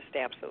children are just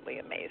absolutely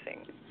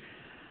amazing.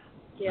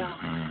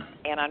 Yeah.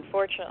 And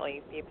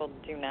unfortunately, people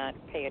do not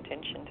pay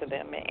attention to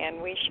them,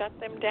 and we shut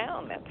them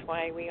down. That's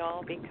why we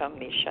all become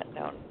these shut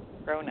down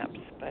grown-ups.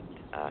 But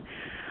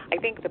I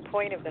think the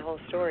point of the whole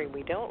story,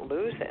 we don't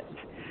lose it.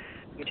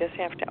 You just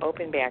have to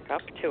open back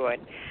up to it.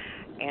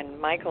 And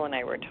Michael and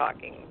I were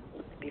talking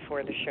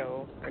before the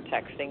show, or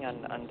texting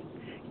on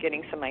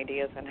getting some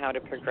ideas on how to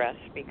progress,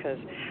 because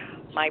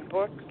my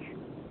book,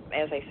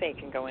 as I say,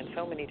 can go in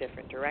so many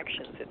different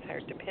directions. It's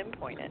hard to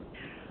pinpoint it.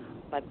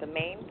 But the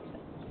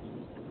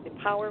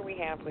power we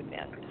have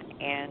within,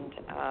 and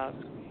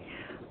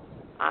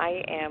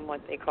I am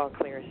what they call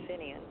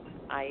clairsentient.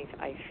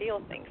 I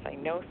feel things. I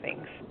know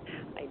things.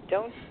 I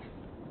don't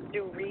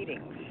do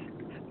readings,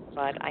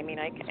 but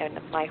and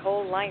my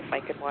whole life I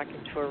could walk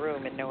into a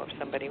room and know if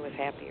somebody was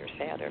happy or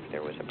sad, or if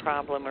there was a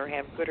problem, or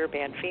have good or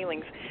bad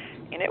feelings.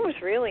 And it was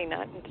really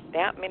not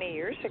that many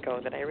years ago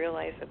that I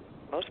realized that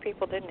most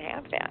people didn't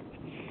have that.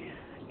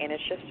 And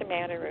it's just a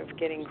matter of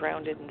getting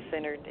grounded and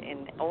centered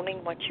in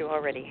owning what you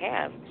already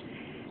have.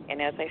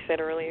 And as I said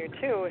earlier,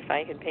 too, if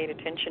I had paid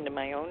attention to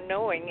my own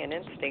knowing and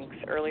instincts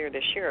earlier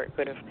this year,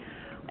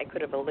 I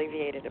could have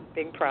alleviated a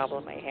big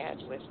problem I had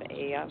with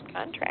a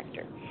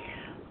contractor.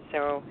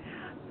 So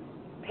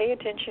pay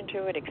attention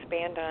to it,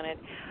 expand on it.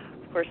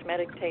 Of course,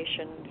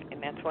 meditation,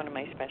 and that's one of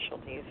my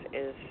specialties,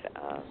 is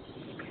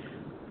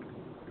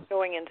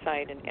going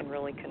inside and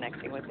really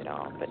connecting with it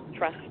all. But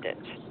trust it.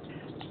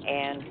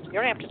 And you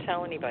don't have to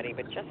tell anybody,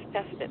 but just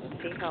test it and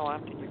see how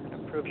often you're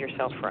going to prove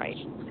yourself right.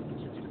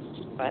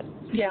 But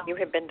you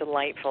have been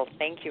delightful.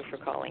 Thank you for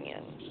calling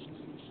in.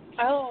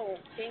 Oh,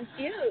 thank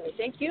you.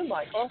 Thank you,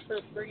 Michael, for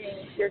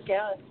bringing your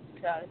guest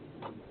to us.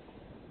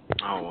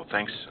 Oh, well,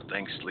 thanks,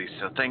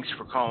 Lisa. Thanks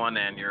for calling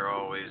in. You're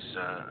always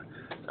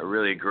a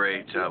really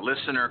great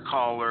listener,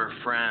 caller,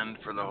 friend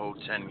for the whole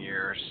 10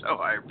 years. So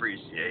I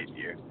appreciate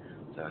you.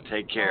 So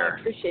take care. I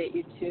appreciate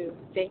you, too.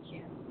 Thank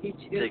you. You,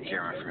 too. Take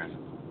care, my friend.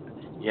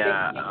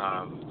 Yeah,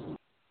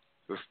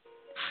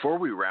 before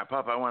we wrap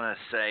up, I want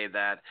to say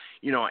that,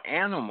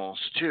 animals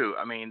too,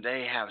 I mean,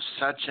 they have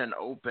such an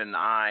open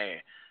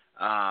eye.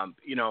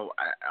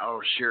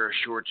 I'll share a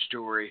short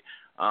story.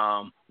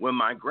 When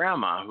my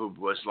grandma, who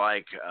was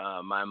like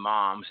my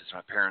mom since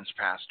my parents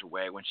passed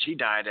away, when she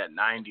died at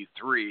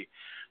 93,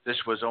 this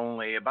was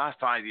only about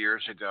 5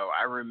 years ago.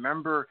 I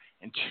remember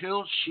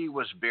until she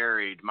was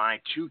buried, my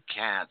two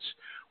cats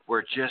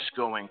were just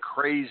going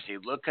crazy,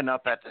 looking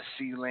up at the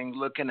ceiling,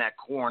 looking at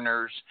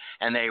corners,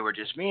 and they were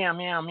just meow,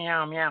 meow,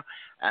 meow, meow.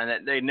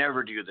 And they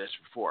never do this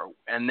before.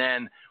 And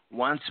then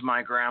once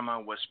my grandma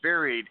was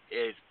buried,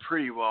 it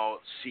pretty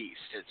well ceased.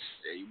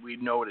 We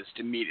noticed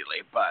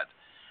immediately, but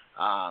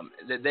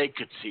they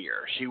could see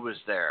her. She was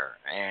there,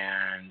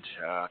 and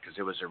because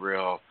it was a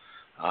real,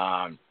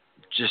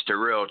 just a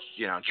real,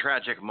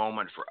 tragic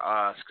moment for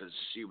us because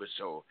she was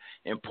so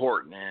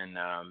important in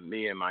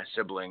me and my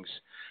siblings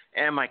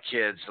and my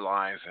kids'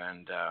 life,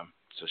 and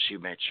so she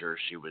made sure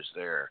she was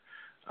there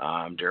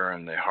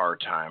during the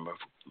hard time of,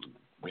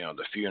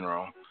 the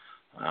funeral.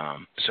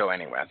 So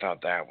anyway, I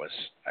thought that was,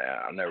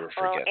 I'll never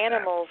forget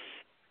animals,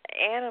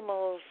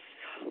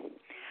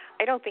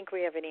 I don't think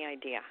we have any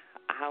idea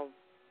how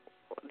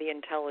the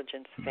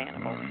intelligence of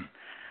animals.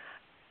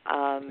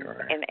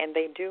 Right. And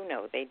they do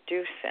know, they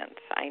do sense.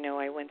 I know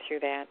I went through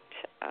that.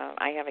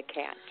 I have a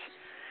cat,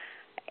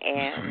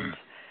 and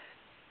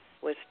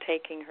was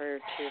taking her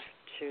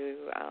to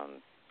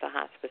the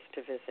hospice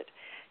to visit,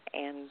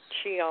 and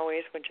she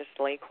always would just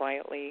lay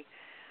quietly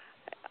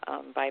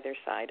by their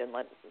side and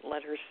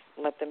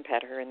let them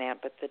pet her and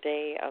that. But the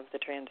day of the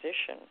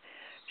transition,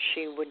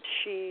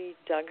 she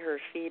dug her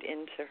feet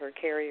into her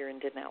carrier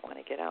and did not want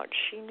to get out.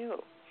 She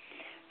knew.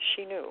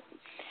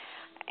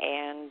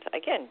 And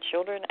again,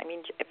 children, I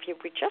mean, if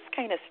we just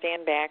kind of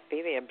stand back,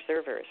 be the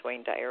observer, as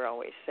Wayne Dyer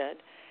always said,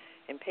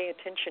 and pay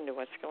attention to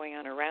what's going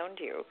on around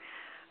you,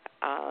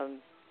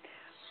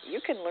 you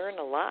can learn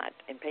a lot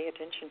and pay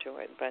attention to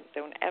it, but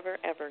don't ever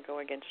go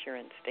against your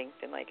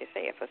instinct. And like I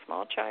say, if a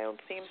small child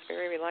seems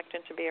very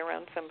reluctant to be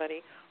around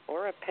somebody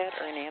or a pet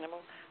or an animal,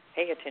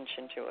 pay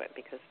attention to it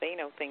because they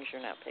know things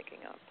you're not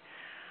picking up.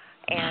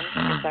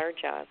 And it's our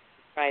job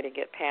to try to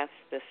get past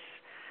this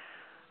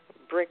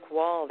brick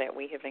wall that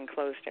we have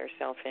enclosed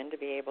ourselves in to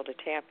be able to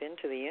tap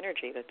into the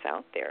energy that's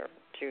out there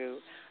to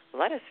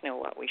let us know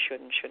what we should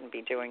and shouldn't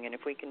be doing. And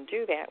if we can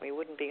do that, we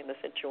wouldn't be in the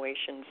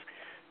situations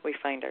we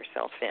find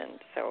ourselves in.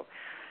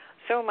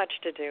 So much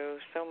to do,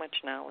 so much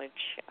knowledge.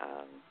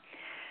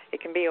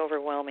 It can be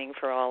overwhelming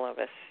for all of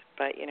us,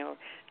 but,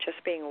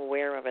 just being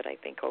aware of it, I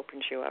think,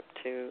 opens you up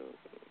to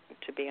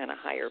be on a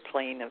higher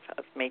plane of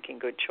making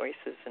good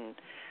choices and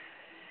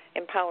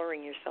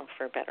empowering yourself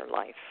for a better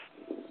life.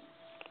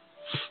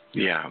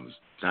 Yeah,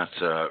 that's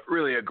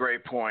really a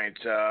great point.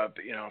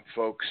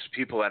 Folks,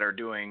 people that are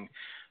doing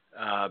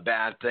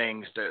bad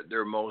things,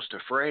 they're most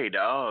afraid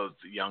of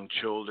young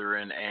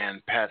children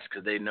and pets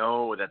because they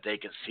know that they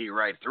can see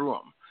right through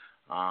them.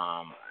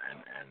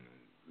 And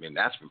I mean,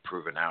 that's been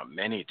proven out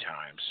many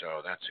times,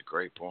 so that's a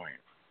great point.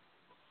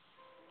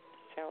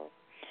 So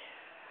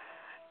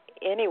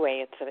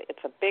anyway,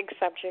 it's a big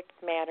subject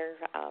matter,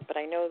 but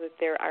I know that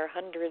there are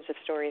hundreds of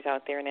stories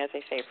out there. And as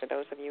I say, for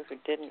those of you who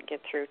didn't get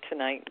through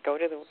tonight, go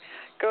to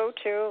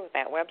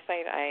that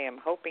website. I am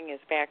hoping is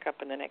back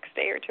up in the next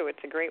day or two. It's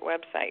a great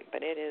website,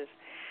 but it is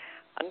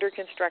under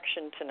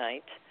construction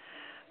tonight.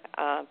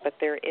 But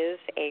there is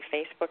a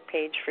Facebook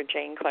page for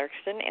Jane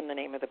Clarkston, and the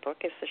name of the book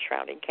is The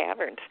Shrouded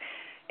Caverns.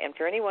 And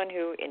for anyone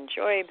who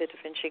enjoyed the Da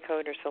Vinci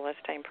Code or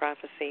Celestine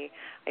Prophecy,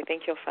 I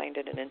think you'll find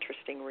it an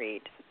interesting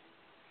read.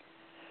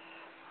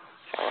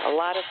 So a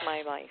lot of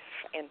my life,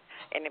 and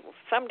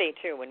someday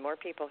too, when more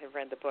people have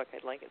read the book,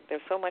 I'd like it.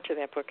 There's so much of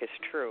that book is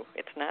true.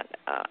 It's not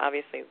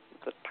obviously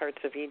the parts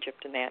of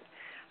Egypt and that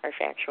are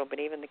factual, but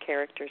even the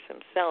characters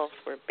themselves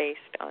were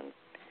based on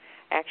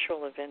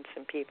actual events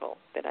and people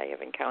that I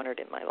have encountered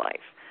in my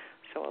life.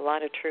 So a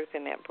lot of truth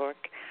in that book.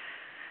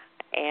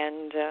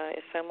 And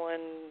if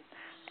someone,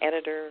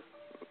 editor,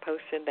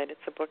 posted that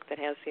it's a book that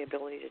has the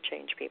ability to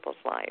change people's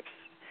lives.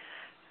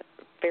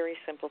 Very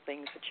simple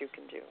things that you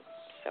can do.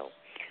 So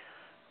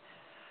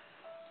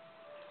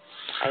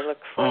I look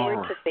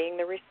forward to seeing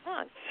the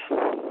response.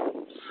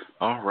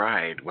 All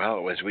right.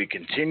 Well, as we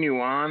continue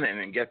on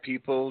and get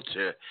people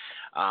to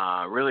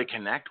really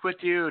connect with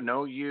you,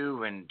 know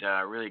you, and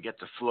really get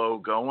the flow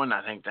going,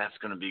 I think that's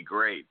going to be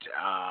great.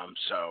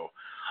 So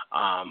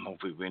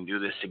hopefully we can do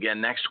this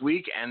again next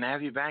week and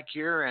have you back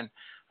here and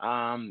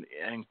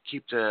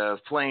keep the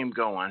flame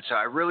going. So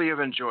I really have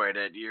enjoyed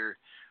it. You're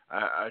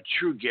a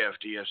true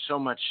gift. You have so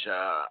much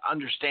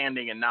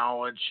understanding and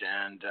knowledge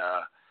and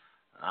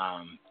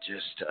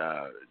just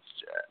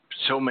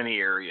so many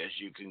areas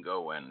you can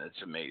go in.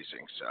 It's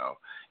amazing. So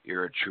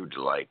you're a true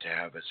delight to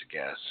have as a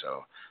guest.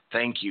 So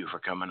thank you for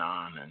coming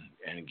on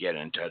and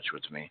getting in touch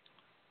with me.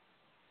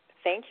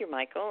 Thank you,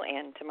 Michael.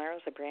 And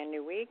tomorrow's a brand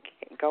new week.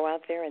 Go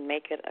out there and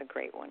make it a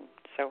great one.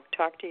 So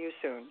talk to you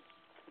soon.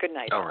 Good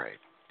night. All right.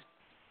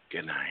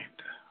 Good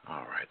night.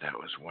 All right. That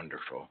was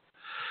wonderful.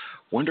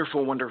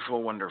 Wonderful,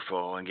 wonderful,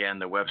 wonderful. Again,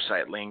 the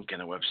website link and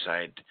the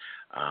website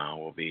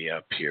will be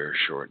up here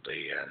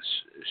shortly, as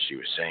she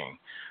was saying.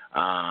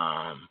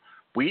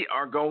 We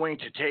are going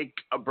to take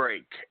a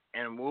break,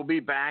 and we'll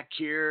be back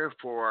here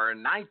for our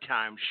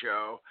nighttime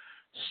show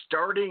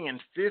starting in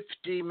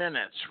 50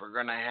 minutes. We're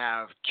going to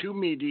have two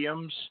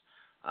mediums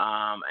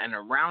and a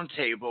round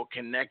table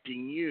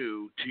connecting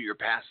you to your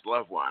past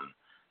loved one.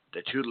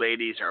 The two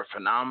ladies are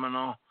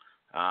phenomenal.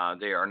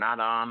 They are not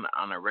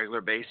on a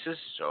regular basis,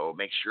 so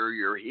make sure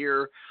you're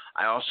here.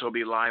 I also will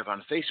be live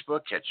on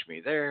Facebook. Catch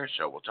me there.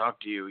 So we'll talk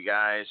to you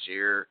guys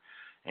here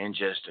in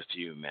just a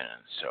few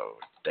minutes. So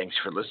thanks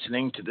for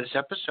listening to this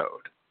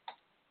episode.